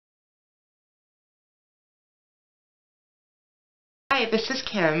Hi, this is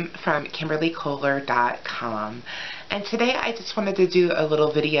Kim from KimberlyKoehler.com, and today I just wanted to do a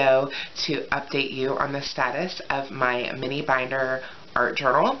little video to update you on the status of my mini binder art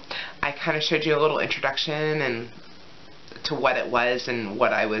journal. I kind of showed you a little introduction and to what it was and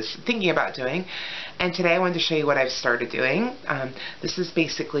what I was thinking about doing, and today I wanted to show you what I've started doing. This is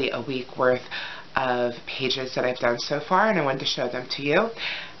basically a week worth of pages that I've done so far, and I wanted to show them to you.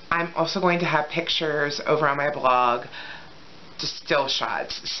 I'm also going to have pictures over on my blog, just still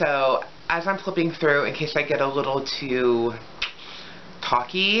shots. So as I'm flipping through, in case I get a little too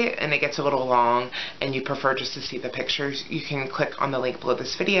talky and it gets a little long and you prefer just to see the pictures, you can click on the link below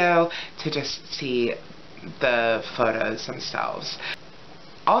this video to just see the photos themselves.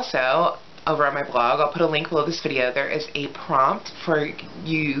 Also, over on my blog, I'll put a link below this video. There is a prompt for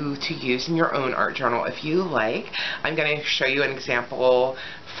you to use in your own art journal if you like. I'm going to show you an example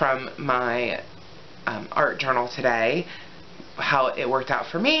from my art journal today, how it worked out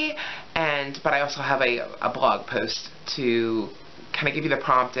for me, but I also have a blog post to kind of give you the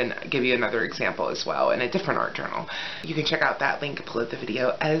prompt and give you another example as well in a different art journal. You can check out that link below the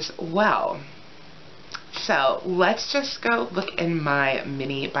video as well. So let's just go look in my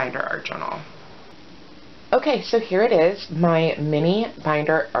mini binder art journal. Okay, so here it is, my mini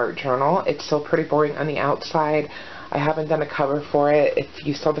binder art journal. It's still pretty boring on the outside. I haven't done a cover for it. If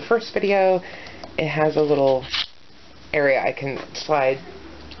you saw the first video, it has a little area I can slide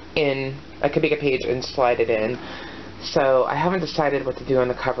in. I could make a page and slide it in. So I haven't decided what to do on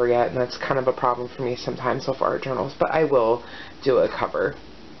the cover yet, and that's kind of a problem for me sometimes with art journals, but I will do a cover,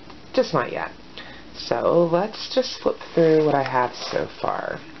 just not yet. So let's just flip through what I have so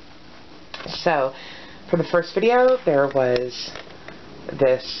far. So for the first video, there was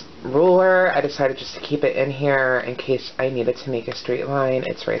this ruler. I decided just to keep it in here in case I needed to make a straight line.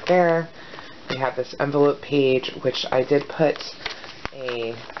 It's right there. We have this envelope page, which I did put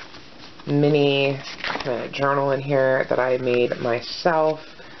a mini journal in here that I made myself.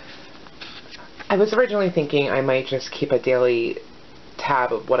 I was originally thinking I might just keep a daily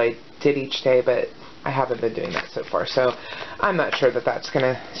tab of what I did each day, but I haven't been doing that so far, so I'm not sure that that's going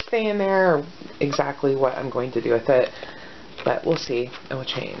to stay in there or exactly what I'm going to do with it, but we'll see. It will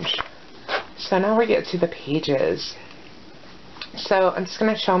change. So now we get to the pages. So I'm just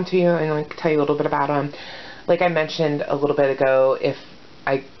going to show them to you and tell you a little bit about them. Like I mentioned a little bit ago, if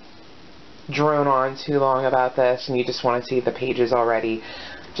I drone on too long about this and you just want to see the pages already,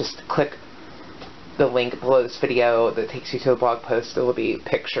 just click the link below this video that takes you to the blog post. There will be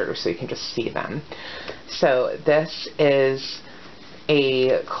pictures so you can just see them. So this is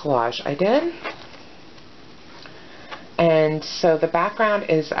a collage I did. And so the background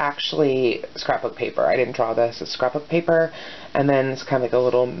is actually scrapbook paper. I didn't draw this. It's scrapbook paper. And then it's kind of like a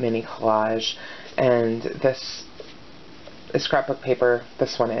little mini collage. And this is scrapbook paper.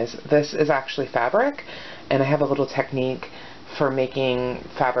 This one is. This is actually fabric. And I have a little technique for making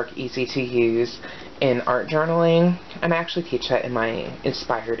fabric easy to use in art journaling. And I actually teach that in my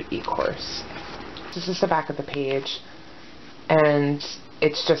Inspired e-course. This is the back of the page. And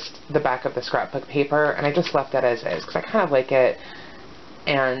it's just the back of the scrapbook paper, and I just left it as is because I kind of like it,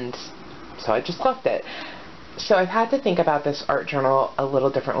 and so I just left it. So I've had to think about this art journal a little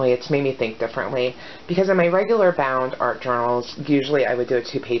differently. It's made me think differently because in my regular bound art journals, usually I would do a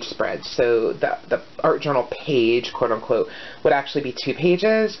 2-page spread. So the art journal page, quote unquote, would actually be 2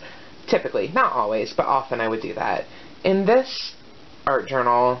 pages, typically, not always, but often I would do that. In this art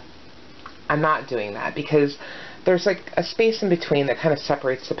journal, I'm not doing that because there's like a space in between that kind of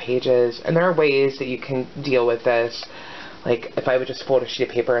separates the pages, and there are ways that you can deal with this. Like if I would just fold a sheet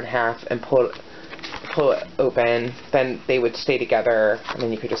of paper in half and pull it open, then they would stay together, and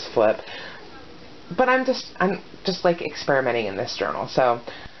then you could just flip. But I'm just like experimenting in this journal. So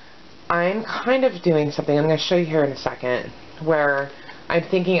I'm kind of doing something I'm going to show you here in a second, where I'm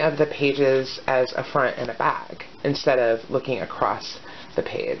thinking of the pages as a front and a back instead of looking across the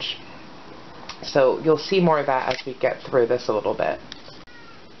page. So you'll see more of that as we get through this a little bit.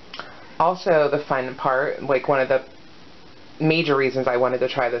 Also, the fun part, like one of the major reasons I wanted to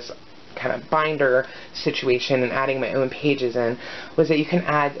try this kind of binder situation and adding my own pages in, was that you can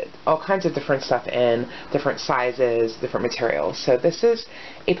add all kinds of different stuff in, different sizes, different materials. So this is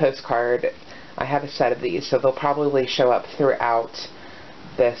a postcard. I have a set of these, so they'll probably show up throughout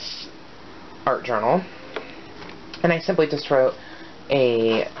this art journal. And I simply just wrote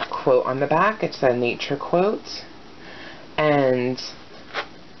a quote on the back. It's a nature quote, and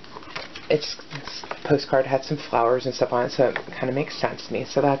this postcard had some flowers and stuff on it, so it kind of makes sense to me.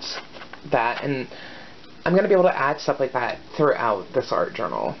 So that's that, and I'm going to be able to add stuff like that throughout this art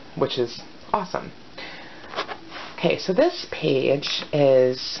journal, which is awesome. Okay, so this page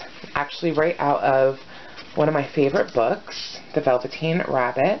is actually right out of one of my favorite books, The Velveteen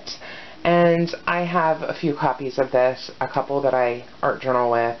Rabbit, and I have a few copies of this, a couple that I art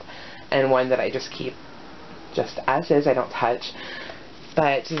journal with, and one that I just keep just as is, I don't touch.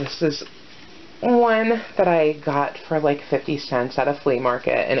 But this is one that I got for like 50 cents at a flea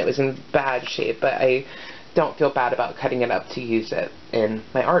market, and it was in bad shape, but I don't feel bad about cutting it up to use it in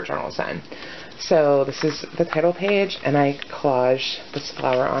my art journals then. So this is the title page, and I collage this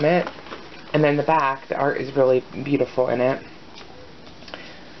flower on it. And then the back, the art is really beautiful in it.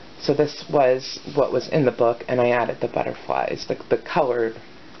 So this was what was in the book, and I added the butterflies, the colored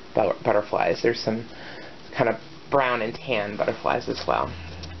butterflies. There's some kind of brown and tan butterflies as well.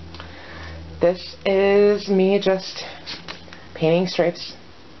 This is me just painting stripes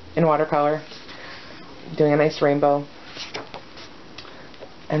in watercolor, doing a nice rainbow.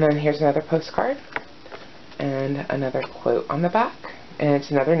 And then here's another postcard and another quote on the back, and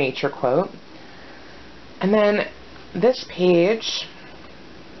it's another nature quote. And then this page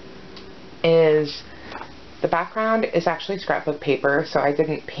is, the background is actually scrapbook paper, so I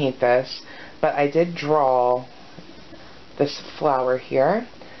didn't paint this, but I did draw this flower here.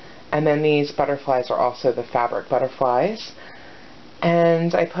 And then these butterflies are also the fabric butterflies.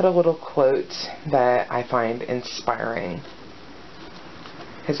 And I put a little quote that I find inspiring,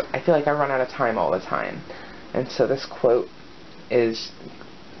 because I feel like I run out of time all the time. And so this quote is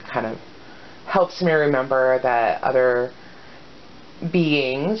kind of helps me remember that other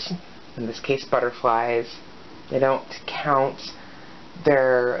beings, in this case butterflies, they don't count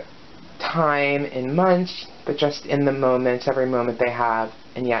their time in months, but just in the moments, every moment they have,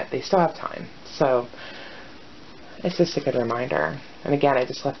 and yet they still have time. So it's just a good reminder. And again, I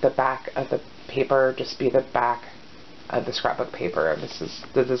just left the back of the paper just be the back of the scrapbook paper. This is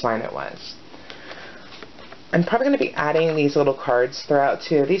the design it was. I'm probably going to be adding these little cards throughout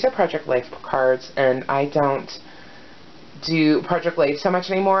too. These are Project Life cards, and I don't do Project Life so much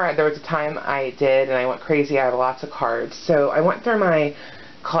anymore. There was a time I did, and I went crazy. I have lots of cards. So I went through my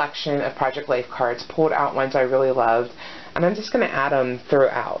collection of Project Life cards, pulled out ones I really loved, and I'm just going to add them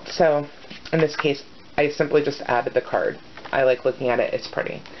throughout. So in this case, I simply just added the card. I like looking at it. It's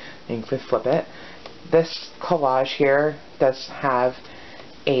pretty. You can flip it. This collage here does have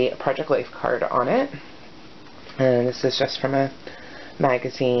a Project Life card on it, and this is just from a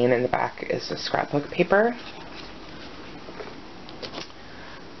magazine, and the back is the scrapbook paper.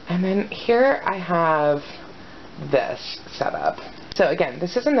 And then here I have this set up. So again,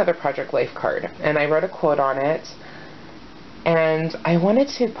 this is another Project Life card, and I wrote a quote on it, and I wanted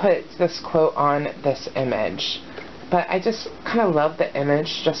to put this quote on this image, but I just kind of love the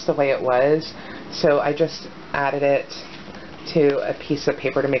image just the way it was, so I just added it to a piece of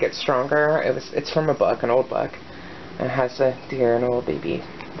paper to make it stronger. It's from a book, an old book, and it has a deer and a little baby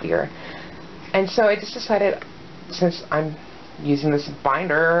deer. And so I just decided, since I'm using this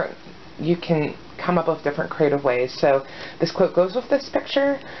binder, you can come up with different creative ways. So this quote goes with this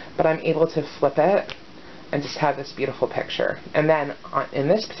picture, but I'm able to flip it and just have this beautiful picture. And then in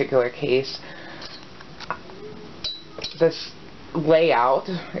this particular case, this layout,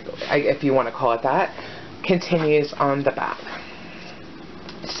 if you want to call it that, continues on the back.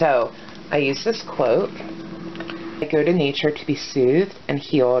 So I use this quote: I go to nature to be soothed and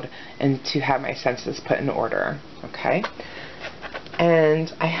healed, and to have my senses put in order. Okay?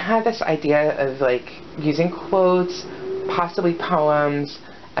 And I had this idea of like using quotes, possibly poems,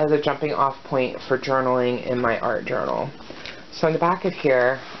 as a jumping off point for journaling in my art journal. So in the back of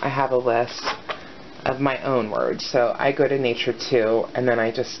here, I have a list of my own words. So I go to nature too, and then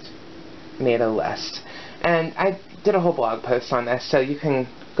I just made a list. And I did a whole blog post on this, so you can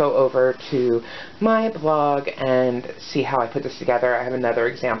go over to my blog and see how I put this together. I have another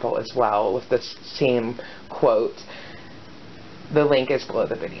example as well with this same quote. The link is below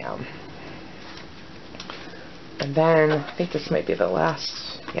the video. And then I think this might be the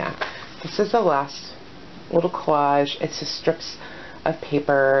last, yeah, this is the last little collage. It's just strips of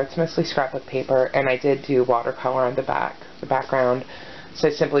paper. It's mostly scrapbook paper, and I did do watercolor on the background. So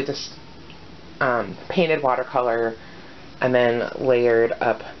I simply just painted watercolor and then layered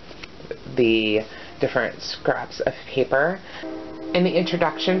up the different scraps of paper. In the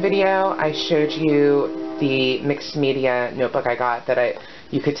introduction video, I showed you the mixed media notebook I got that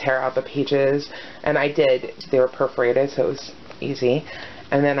you could tear out the pages, and I did. They were perforated, so it was easy.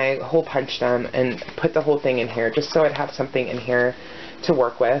 And then I hole punched them and put the whole thing in here just so I'd have something in here to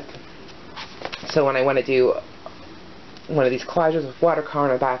work with. So when I want to do one of these collages with watercolor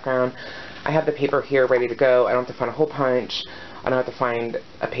in the background, I have the paper here ready to go. I don't have to find a hole punch. I don't have to find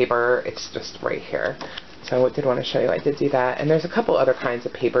a paper. It's just right here. So I did want to show you, I did do that. And there's a couple other kinds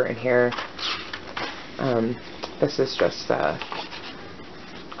of paper in here. This is just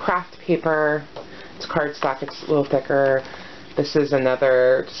craft paper. It's cardstock, it's a little thicker. This is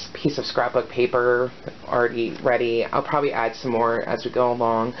another just piece of scrapbook paper already ready. I'll probably add some more as we go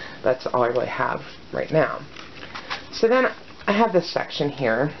along. That's all I really have right now. So then I have this section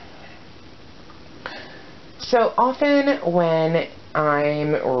here. So often when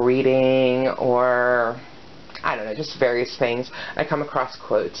I'm reading, or I don't know, just various things, I come across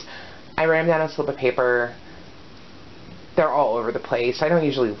quotes. I write them down on a slip of paper. They're all over the place. I don't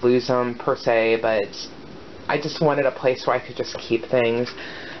usually lose them per se, but I just wanted a place where I could just keep things.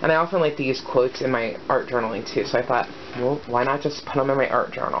 And I often like to use quotes in my art journaling too, so I thought, well, why not just put them in my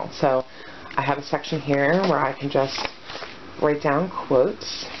art journal? So I have a section here where I can just write down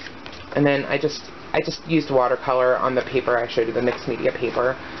quotes, and then I just used watercolor on the paper I showed you, the mixed media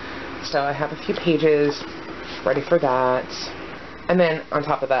paper. So I have a few pages ready for that. And then on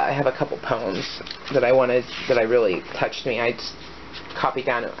top of that, I have a couple poems that I really touched me. I just copied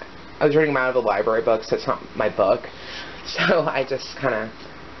down. I was reading them out of the library book, so it's not my book. So I just kind of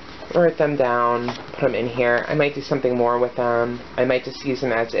wrote them down, put them in here. I might do something more with them. I might just use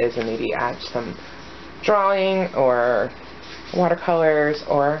them as is and maybe add some drawing or watercolors,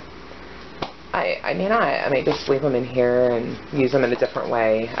 or I may not. I might just leave them in here and use them in a different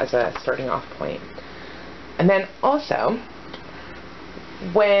way as a starting off point. And then also,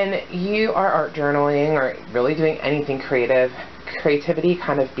 when you are art journaling or really doing anything creative, creativity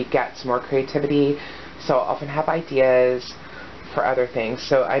kind of begets more creativity. So I'll often have ideas for other things.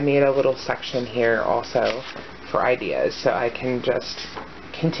 So I made a little section here also for ideas, so I can just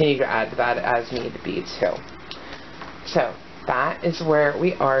continue to add to that as need be too. So that is where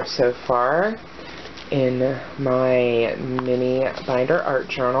we are so far in my mini binder art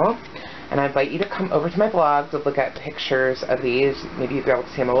journal. And I invite you to come over to my blog to look at pictures of these. Maybe you'll be able to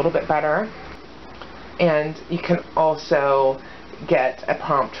see them a little bit better. And you can also get a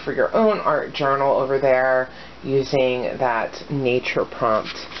prompt for your own art journal over there using that nature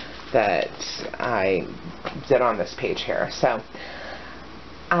prompt that I did on this page here. So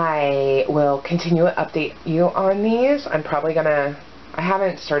I will continue to update you on these. I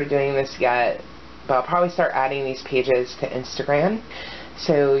haven't started doing this yet, but I'll probably start adding these pages to Instagram.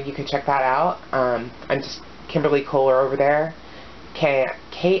 So you can check that out. I'm just Kimberly Kohler over there. Kimberlie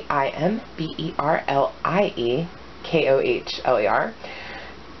Kohler.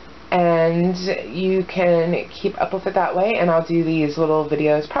 And you can keep up with it that way, and I'll do these little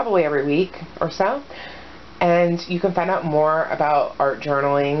videos probably every week or so. And you can find out more about art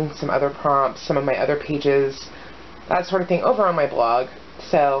journaling, some other prompts, some of my other pages, that sort of thing over on my blog.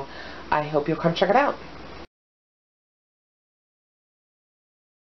 So I hope you'll come check it out.